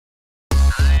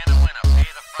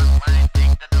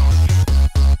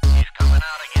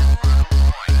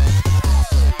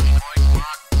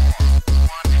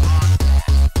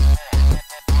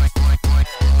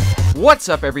What's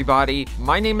up, everybody?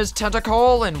 My name is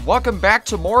Tentacle, and welcome back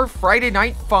to more Friday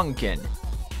Night Funkin.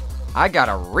 I got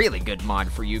a really good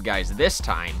mod for you guys this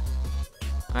time.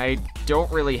 I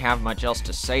don't really have much else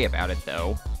to say about it,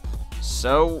 though.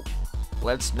 So,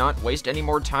 let's not waste any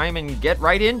more time and get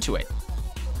right into it.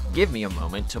 Give me a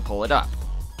moment to pull it up.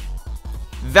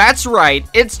 That's right,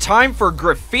 it's time for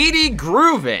Graffiti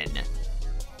Groovin.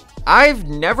 I've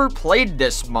never played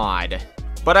this mod,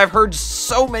 but I've heard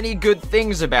so many good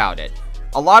things about it.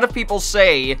 A lot of people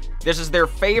say this is their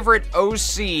favorite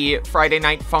OC Friday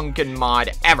Night Funkin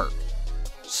mod ever.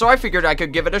 So I figured I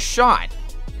could give it a shot.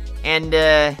 And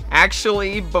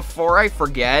actually, before I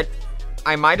forget,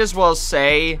 I might as well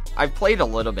say I've played a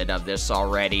little bit of this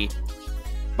already,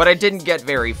 but I didn't get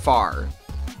very far.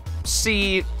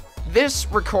 See, this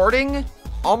recording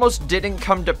almost didn't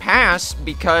come to pass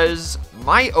because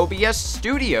my OBS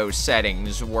studio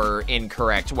settings were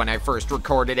incorrect when I first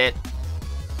recorded it.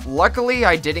 Luckily,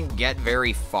 I didn't get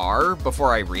very far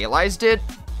before I realized it.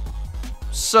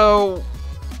 So,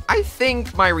 I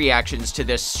think my reactions to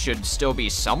this should still be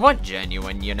somewhat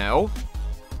genuine, you know?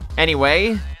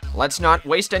 Anyway, let's not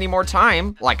waste any more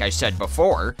time, like I said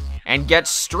before, and get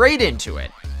straight into it.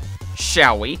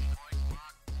 Shall we?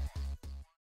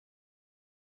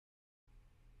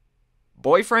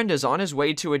 Boyfriend is on his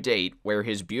way to a date where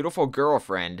his beautiful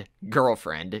girlfriend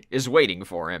is waiting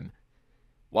for him.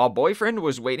 While boyfriend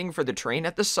was waiting for the train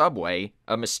at the subway,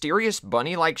 a mysterious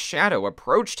bunny-like shadow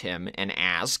approached him and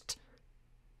asked,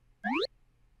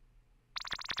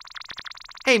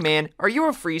 "Hey man, are you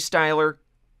a freestyler?"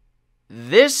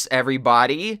 This,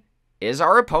 everybody, is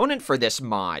our opponent for this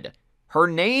mod. Her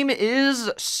name is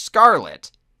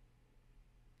Scarlet.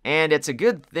 And it's a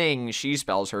good thing she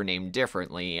spells her name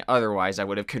differently, otherwise I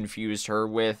would have confused her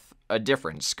with a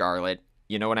different Scarlet.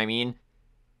 You know what I mean?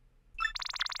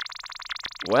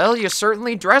 Well, you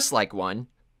certainly dress like one.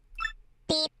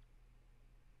 Beep.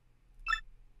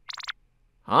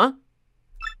 Huh?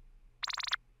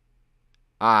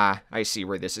 Ah, I see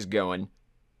where this is going.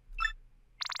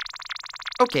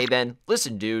 Okay then,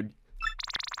 listen dude.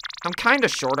 I'm kinda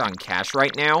short on cash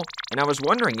right now, and I was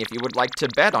wondering if you would like to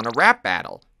bet on a rap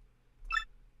battle.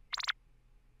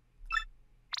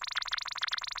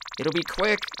 It'll be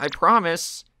quick, I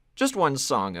promise. Just one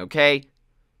song, okay?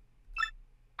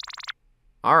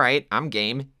 Alright, I'm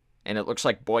game. And it looks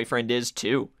like boyfriend is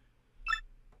too.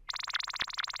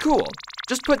 Cool.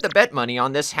 Just put the bet money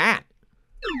on this hat.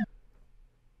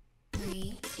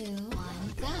 3, 2,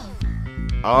 1, go.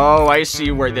 Oh, I see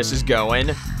where this is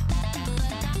going.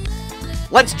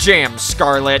 Let's jam,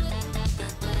 Scarlet.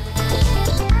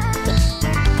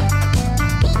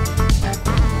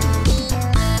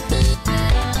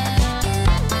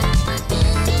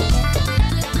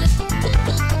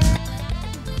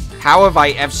 How have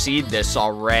I FC'd this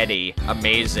already?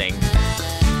 Amazing.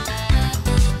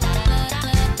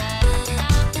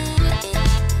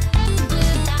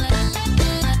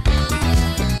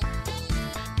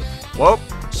 Whoop,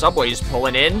 subway's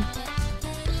pulling in.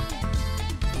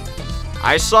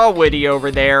 I saw Witty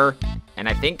over there, and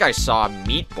I think I saw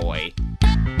Meat Boy.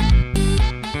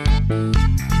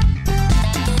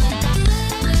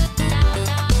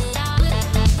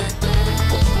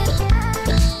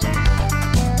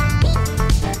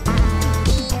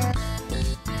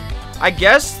 I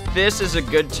guess this is a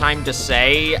good time to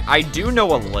say I do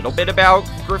know a little bit about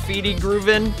Graffiti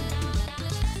Groovin.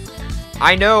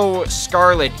 I know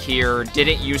Scarlet here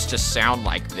didn't used to sound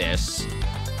like this.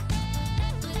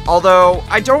 Although,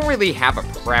 I don't really have a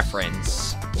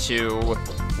preference to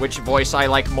which voice I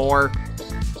like more.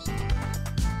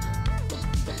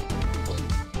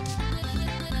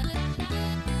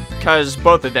 Because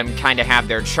both of them kind of have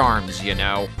their charms, you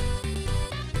know.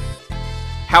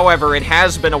 However, it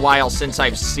has been a while since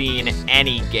I've seen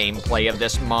any gameplay of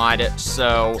this mod,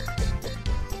 so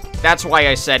that's why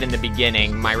I said in the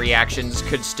beginning my reactions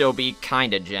could still be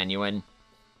kinda genuine.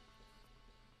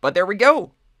 But there we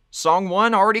go! Song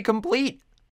 1 already complete!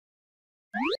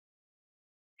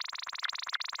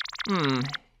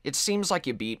 It seems like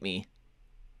you beat me.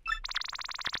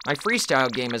 My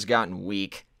freestyle game has gotten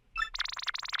weak.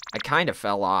 I kinda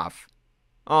fell off.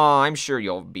 Aw, I'm sure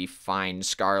you'll be fine,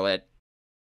 Scarlet.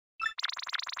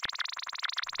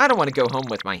 I don't want to go home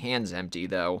with my hands empty,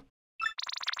 though.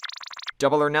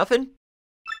 Double or nothing?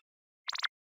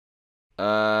 Beep.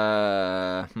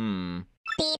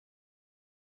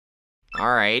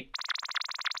 Alright.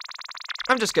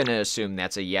 I'm just gonna assume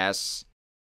that's a yes.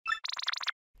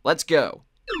 Let's go.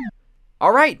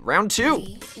 Alright, round 2.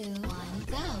 3, 2, 1,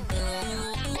 go.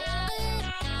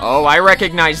 Oh, I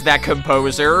recognize that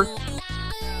composer.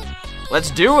 Let's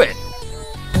do it.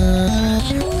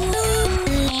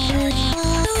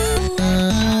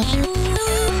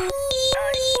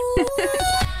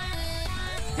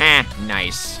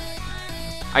 nice.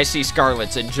 I see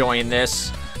Scarlet's enjoying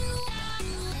this.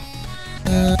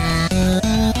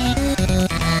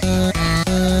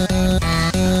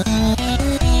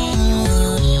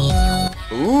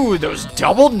 Ooh, those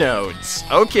double notes.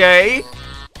 Okay.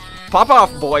 Pop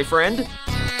off, boyfriend.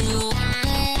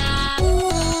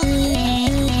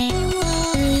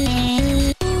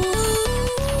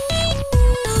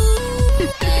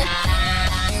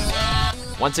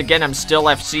 Once again, I'm still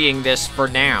FCing this for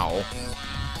now.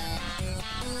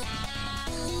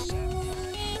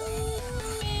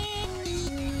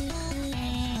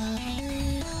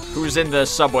 Who's in the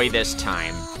subway this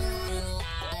time?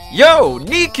 Yo,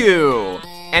 Niku!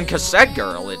 And Cassette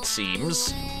Girl, it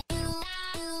seems.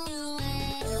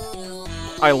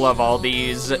 I love all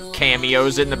these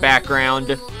cameos in the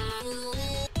background.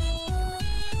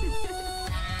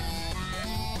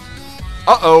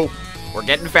 Uh-oh, we're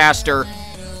getting faster.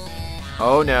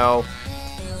 Oh no.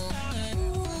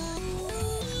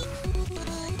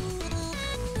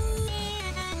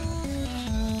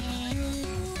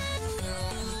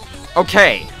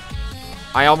 Okay,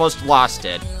 I almost lost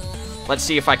it. Let's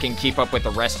see if I can keep up with the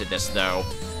rest of this, though.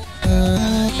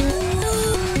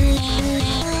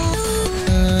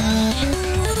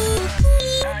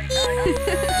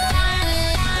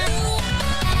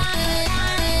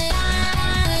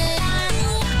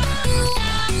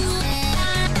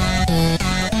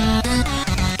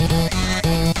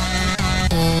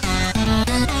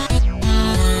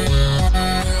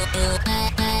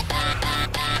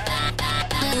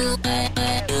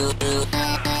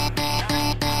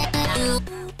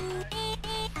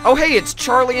 Oh hey, it's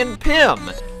Charlie and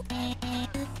Pim!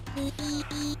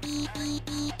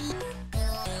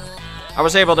 I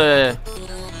was able to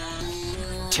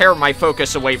tear my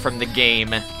focus away from the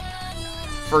game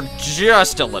for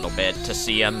just a little bit to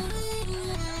see him.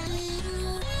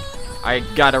 I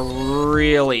gotta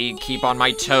really keep on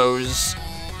my toes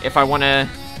if I want to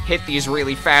hit these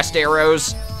really fast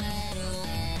arrows.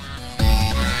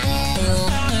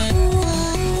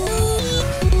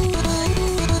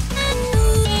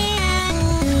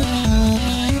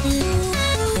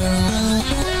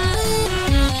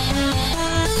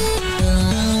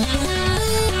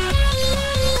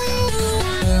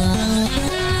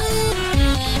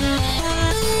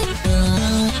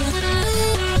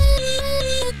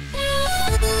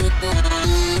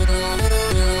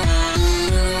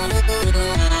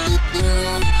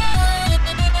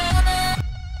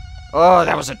 Oh,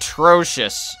 that was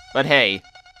atrocious. But hey,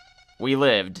 we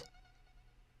lived.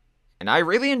 And I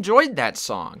really enjoyed that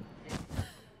song.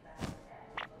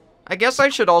 I guess I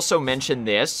should also mention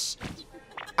this.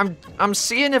 I'm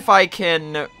seeing if I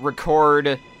can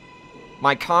record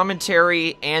my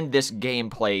commentary and this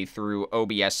gameplay through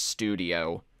OBS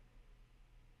Studio.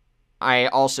 I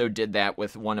also did that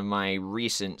with one of my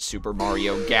recent Super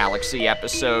Mario Galaxy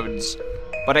episodes,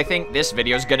 but I think this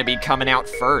video is going to be coming out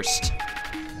first.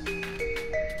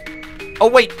 Oh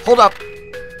wait, hold up.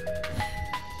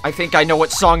 I think I know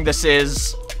what song this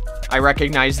is. I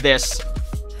recognize this.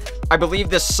 I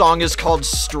believe this song is called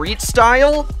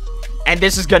Streetstyle, and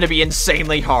this is going to be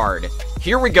insanely hard.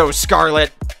 Here we go,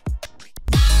 Scarlet.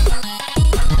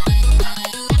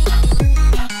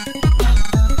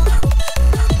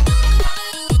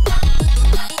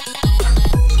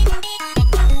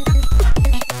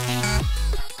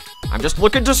 I'm just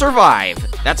looking to survive.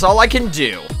 That's all I can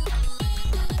do.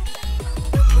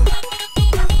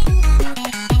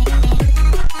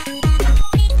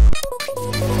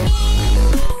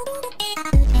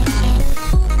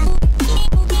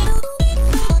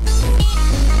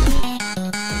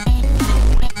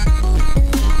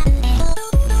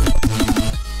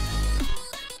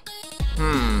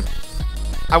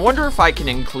 I wonder if I can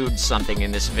include something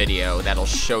in this video that'll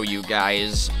show you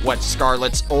guys what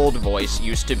Scarlet's old voice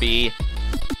used to be.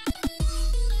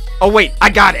 Oh wait, I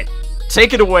got it!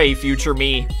 Take it away, future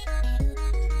me.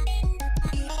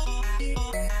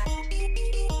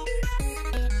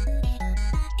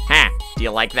 Ha, do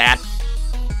you like that?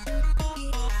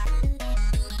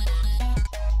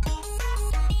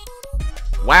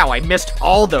 Wow, I missed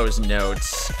all those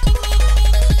notes.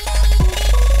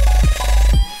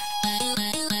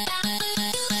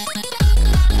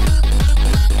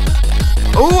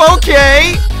 Ooh,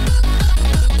 okay!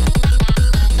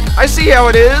 I see how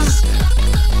it is.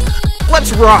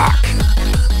 Let's rock!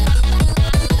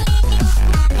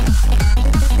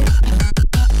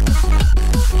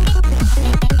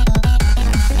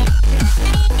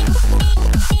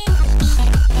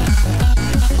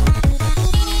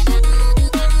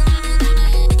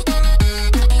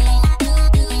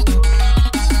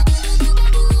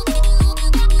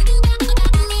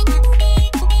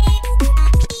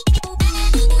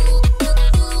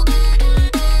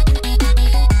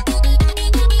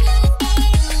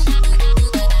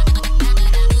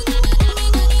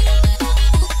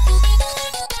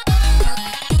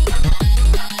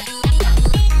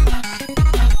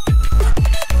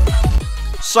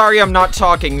 Sorry I'm not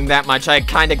talking that much, I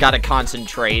kinda gotta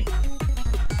concentrate.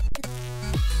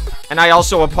 And I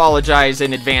also apologize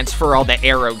in advance for all the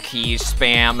arrow keys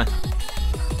spam.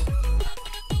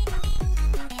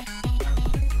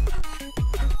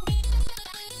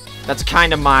 That's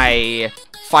kinda my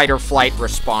fight or flight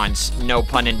response, no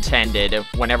pun intended,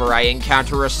 whenever I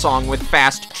encounter a song with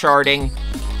fast charting.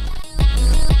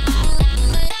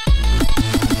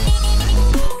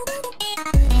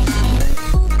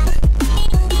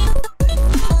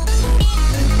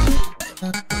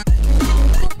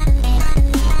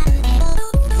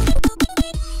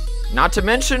 Not to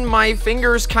mention, my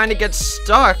fingers kind of get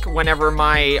stuck whenever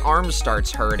my arm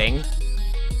starts hurting.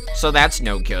 So that's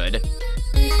no good.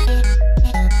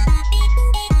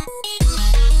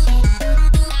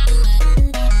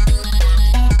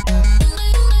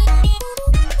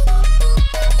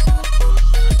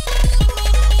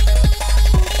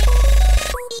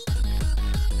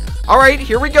 Alright,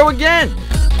 here we go again!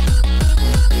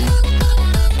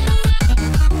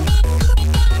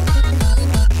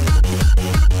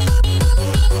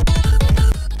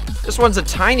 This one's a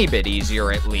tiny bit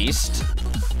easier, at least.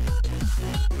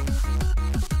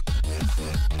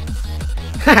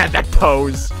 That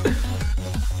pose.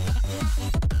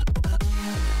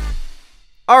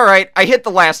 Alright, I hit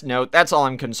the last note. That's all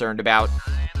I'm concerned about.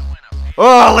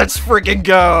 Oh, let's freaking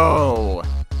go!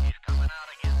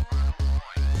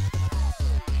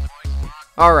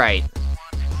 Alright.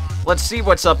 Let's see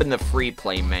what's up in the free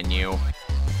play menu.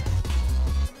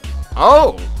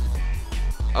 Oh!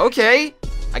 Okay.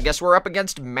 I guess we're up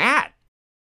against Matt.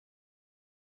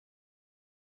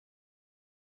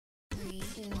 3,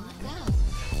 2, 1, go.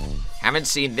 Haven't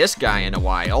seen this guy in a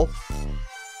while.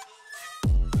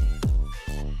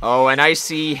 Oh, and I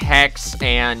see Hex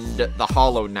and the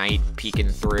Hollow Knight peeking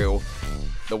through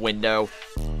the window.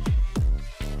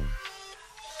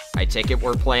 I take it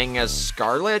we're playing as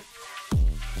Scarlet?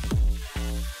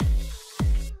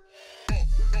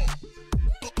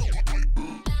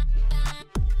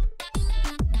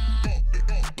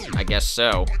 I guess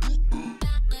so.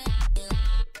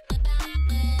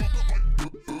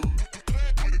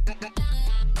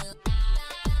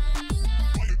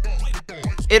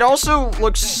 It also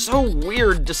looks so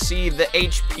weird to see the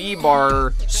HP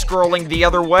bar scrolling the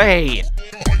other way.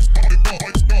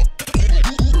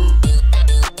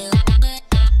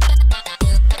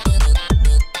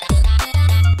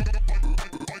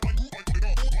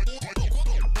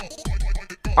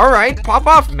 Alright, pop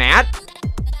off, Matt.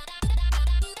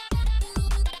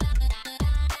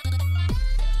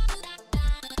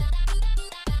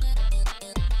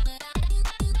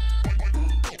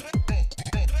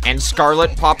 And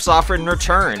Scarlet pops off in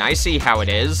return. I see how it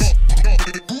is.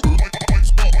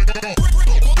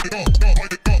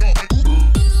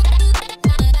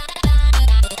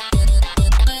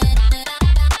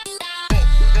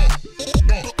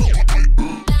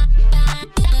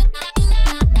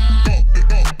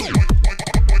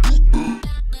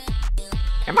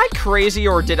 Am I crazy,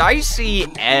 or did I see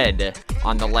Ed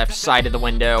on the left side of the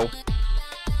window?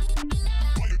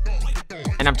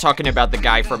 And I'm talking about the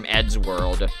guy from Ed's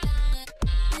World.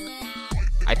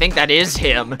 I think that is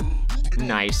him.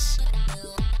 Nice.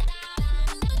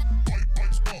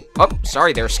 Oh,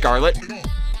 sorry there, Scarlet.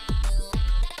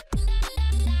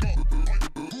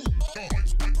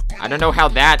 I don't know how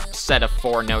that set of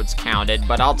 4 notes counted,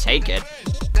 but I'll take it.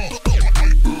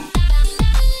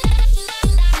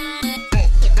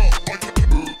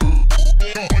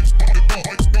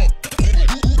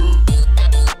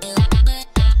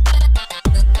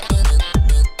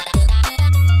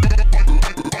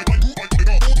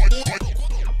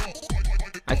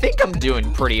 I think I'm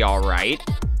doing pretty alright.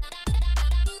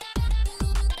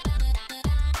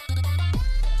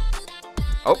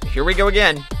 Oh, here we go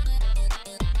again.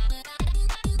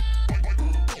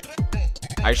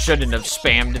 I shouldn't have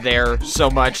spammed there so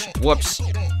much. Whoops.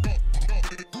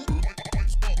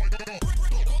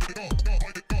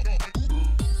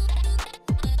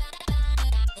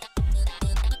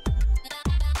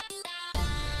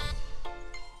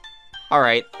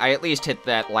 Alright, I at least hit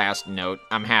that last note.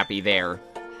 I'm happy there.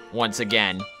 Once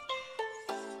again.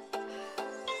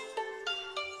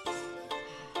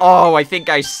 Oh, I think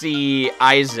I see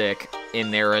Isaac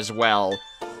in there as well.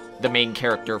 The main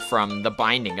character from The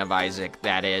Binding of Isaac,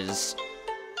 that is.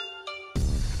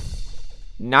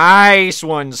 Nice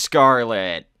one,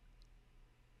 Scarlet!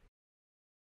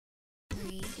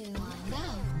 3, 2, 1,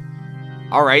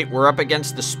 go. Alright, we're up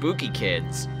against the spooky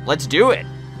kids. Let's do it!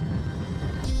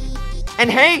 And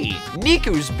hey,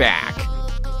 Niku's back!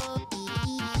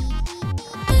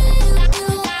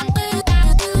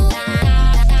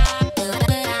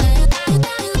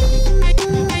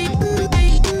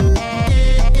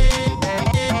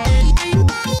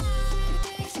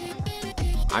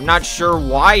 I'm not sure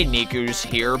why Niku's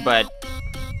here, but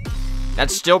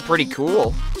that's still pretty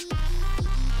cool.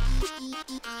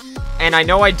 And I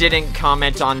know I didn't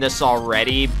comment on this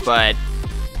already, but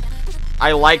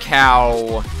I like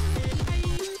how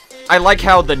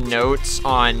the notes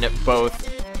on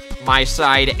both my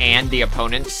side and the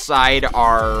opponent's side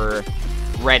are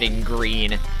red and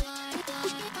green.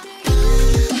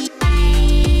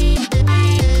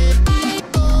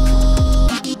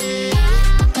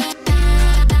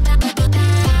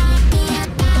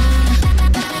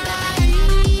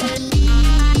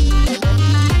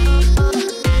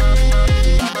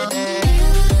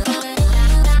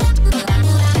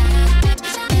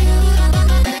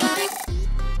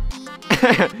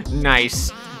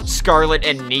 Nice. Scarlet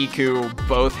and Niku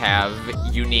both have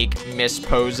unique miss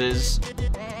poses.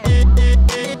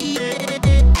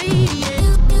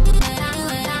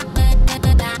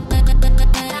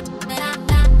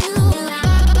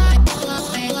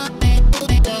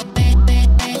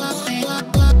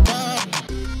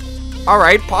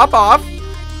 Alright, pop off.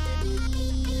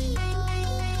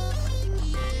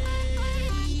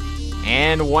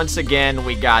 And once again,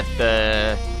 we got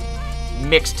the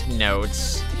mixed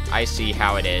notes. I see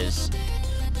how it is.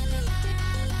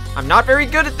 I'm not very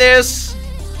good at this.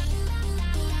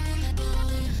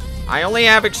 I only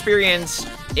have experience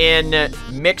in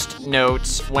mixed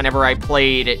notes whenever I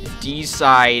played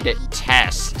D-side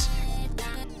test.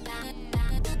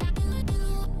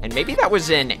 And maybe that was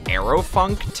in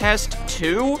Aerofunk test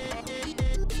too?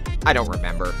 I don't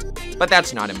remember, but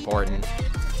that's not important.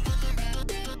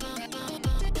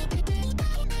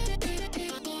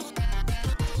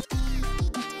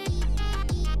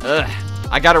 Ugh,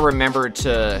 I gotta remember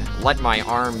to let my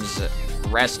arms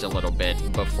rest a little bit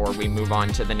before we move on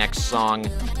to the next song.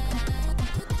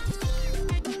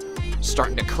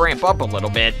 Starting to cramp up a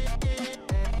little bit.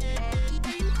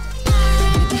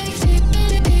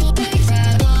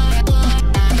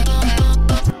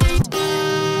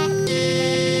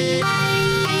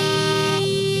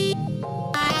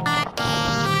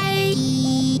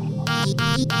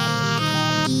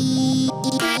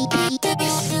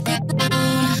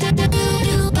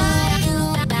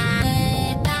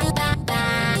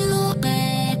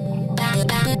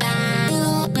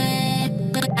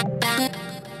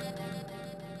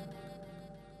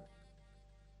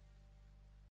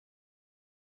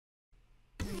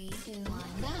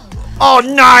 Oh,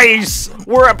 nice!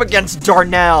 We're up against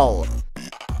Darnell.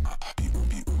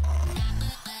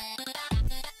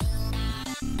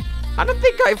 I don't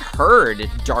think I've heard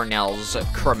Darnell's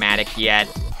chromatic yet.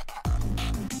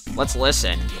 Let's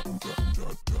listen.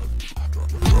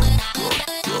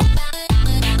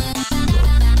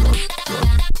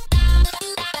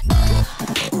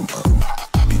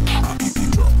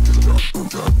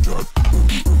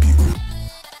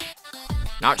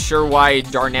 Not sure why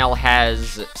Darnell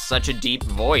has such a deep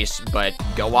voice, but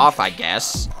go off, I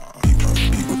guess.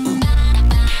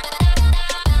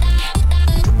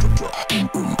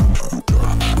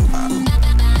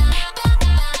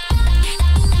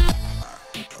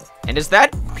 And is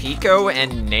that Pico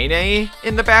and Nene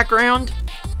in the background?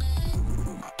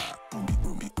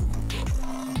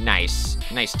 Nice.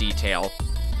 Nice detail.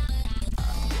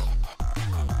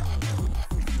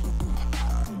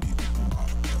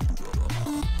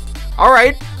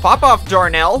 Alright, pop off,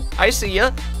 Darnell. I see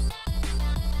ya.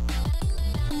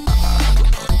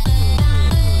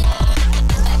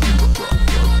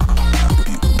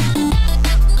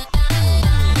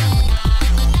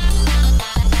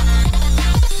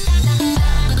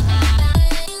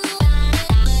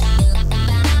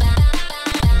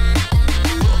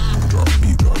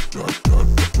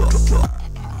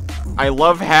 I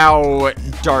love how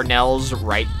Darnell's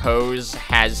right pose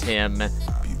has him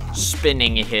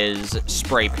spinning his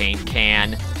spray paint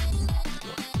can.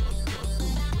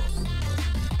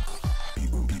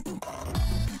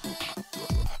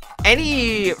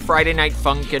 Any Friday Night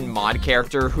Funkin' mod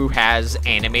character who has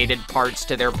animated parts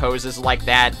to their poses like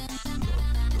that,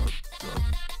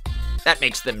 that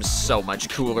makes them so much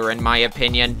cooler in my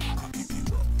opinion.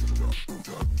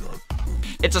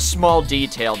 It's a small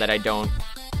detail that I don't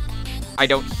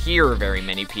hear very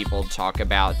many people talk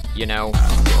about, you know?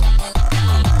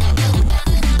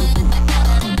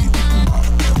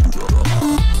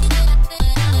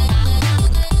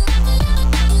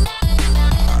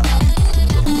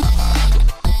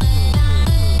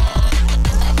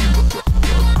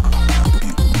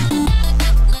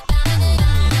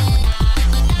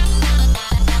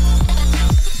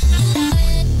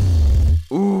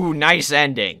 Ooh, nice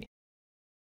ending.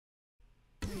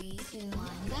 3, 2, 1,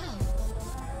 go.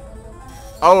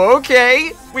 Oh,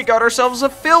 okay. We got ourselves a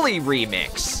Philly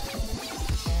remix.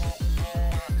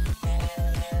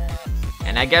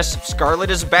 And I guess Scarlet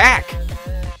is back.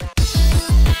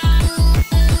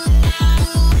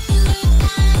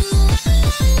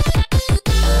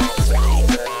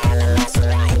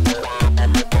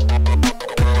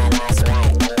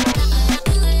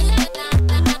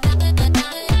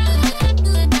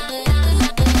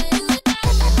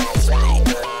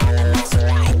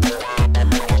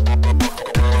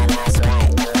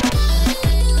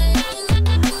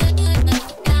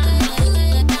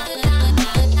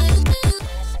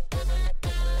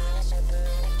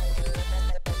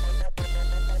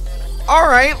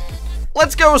 Alright,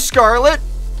 let's go, Scarlet.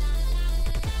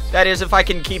 That is, if I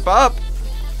can keep up.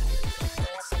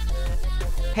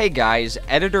 Hey guys,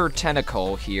 Editor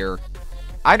Tentacle here.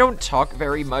 I don't talk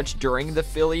very much during the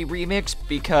Philly remix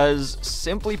because,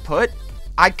 simply put,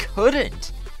 I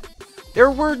couldn't.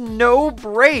 There were no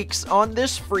breaks on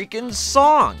this freaking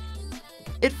song.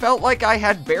 It felt like I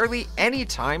had barely any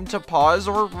time to pause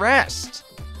or rest.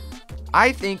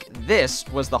 I think this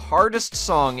was the hardest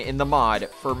song in the mod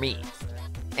for me.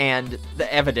 And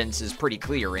the evidence is pretty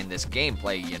clear in this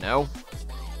gameplay, you know?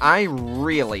 I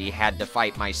really had to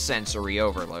fight my sensory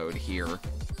overload here.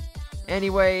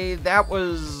 Anyway, that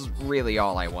was really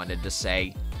all I wanted to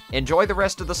say. Enjoy the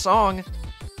rest of the song.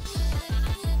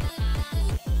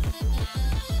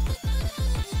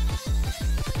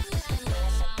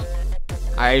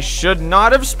 I should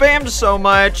not have spammed so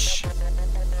much.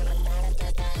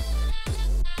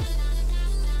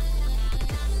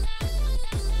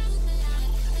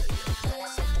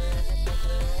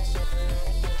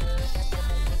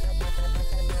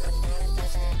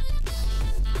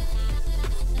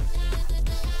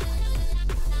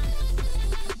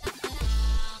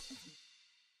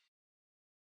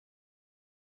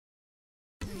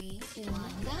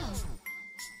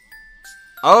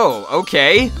 Oh,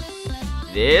 okay.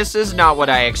 This is not what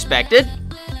I expected.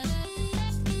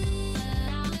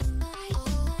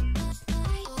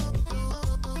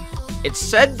 It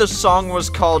said the song was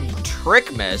called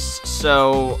Trickmas,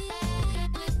 so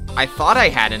I thought I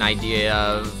had an idea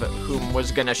of whom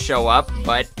was gonna show up,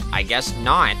 but I guess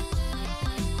not.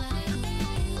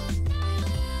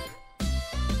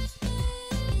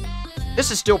 This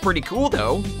is still pretty cool,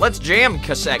 though. Let's jam,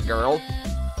 Cassette Girl.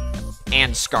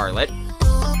 And Scarlet.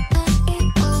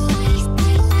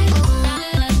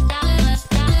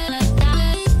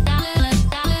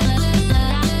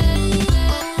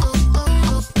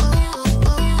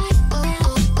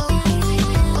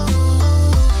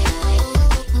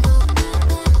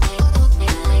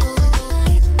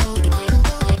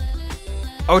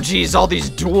 Oh geez, all these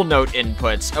dual note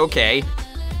inputs. Okay,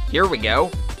 here we go.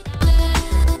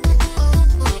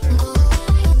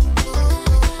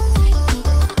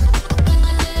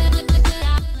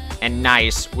 And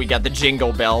nice, we got the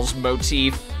Jingle Bells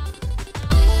motif.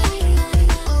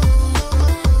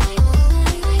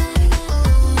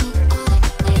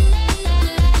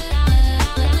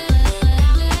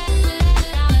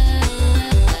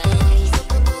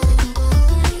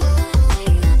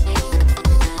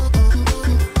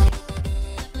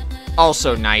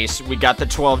 Also nice, we got the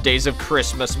 12 Days of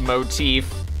Christmas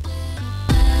motif.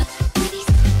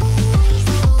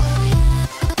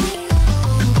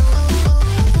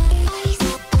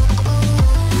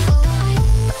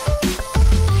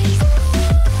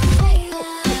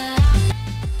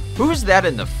 Who's that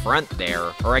in the front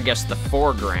there? Or I guess the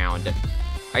foreground.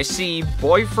 I see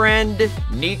Boyfriend,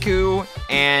 Niku,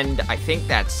 and I think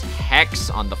that's Hex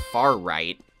on the far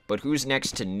right. But who's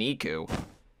next to Niku?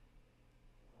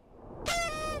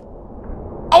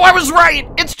 Oh, I was right!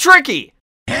 It's Tricky!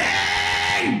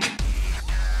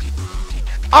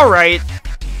 Alright.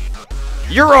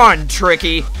 You're on,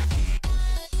 Tricky.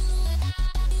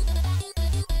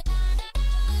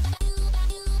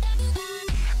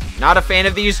 Not a fan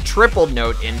of these triple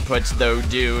note inputs, though,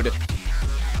 dude.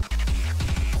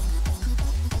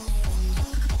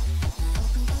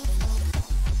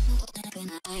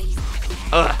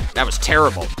 Ugh, that was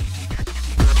terrible.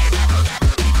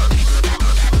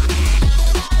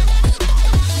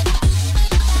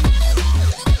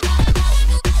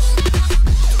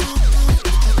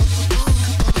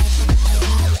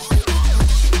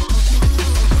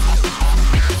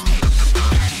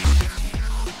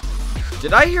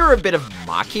 Did I hear a bit of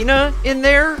Machina in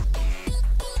there?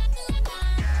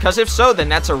 Because if so, then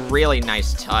that's a really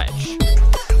nice touch.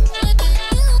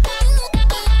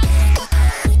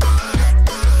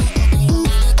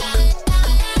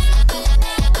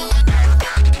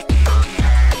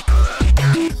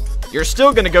 You're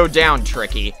still gonna go down,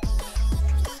 Tricky.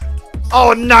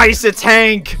 Oh, nice, it's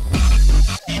Hank!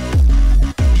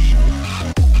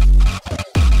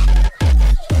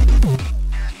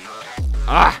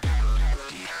 Ah!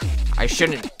 I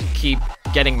shouldn't keep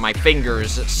getting my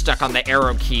fingers stuck on the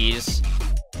arrow keys.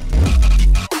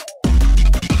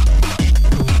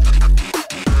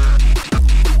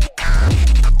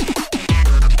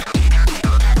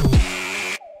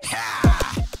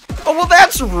 Oh, well,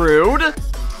 that's rude.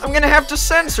 I'm gonna have to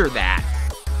censor that.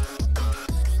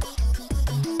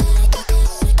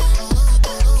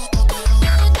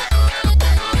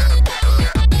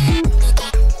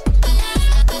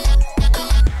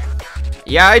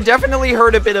 Yeah, I definitely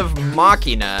heard a bit of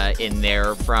Machina in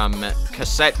there from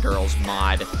Cassette Girls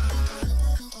mod.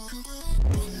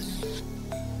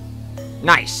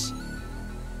 Nice.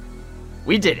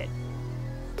 We did it.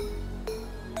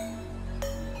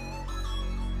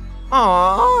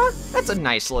 Aww, that's a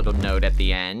nice little note at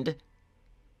the end.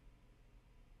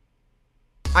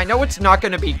 I know it's not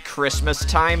gonna be Christmas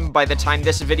time by the time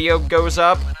this video goes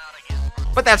up,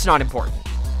 but that's not important.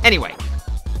 Anyway,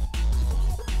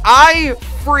 I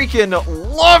freaking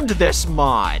loved this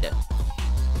mod!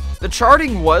 The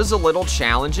charting was a little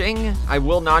challenging, I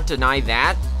will not deny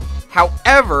that.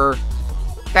 However,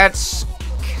 that's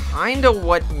kinda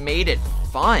what made it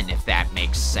fun, if that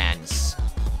makes sense.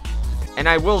 And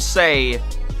I will say,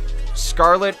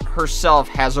 Scarlet herself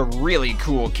has a really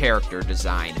cool character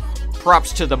design.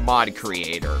 Props to the mod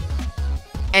creator.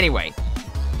 Anyway,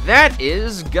 that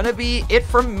is gonna be it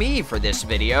from me for this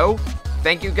video.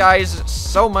 Thank you guys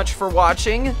so much for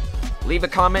watching. Leave a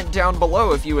comment down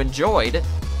below if you enjoyed.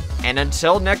 And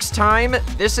until next time,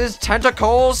 this is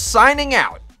Tentacles signing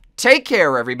out. Take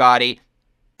care, everybody.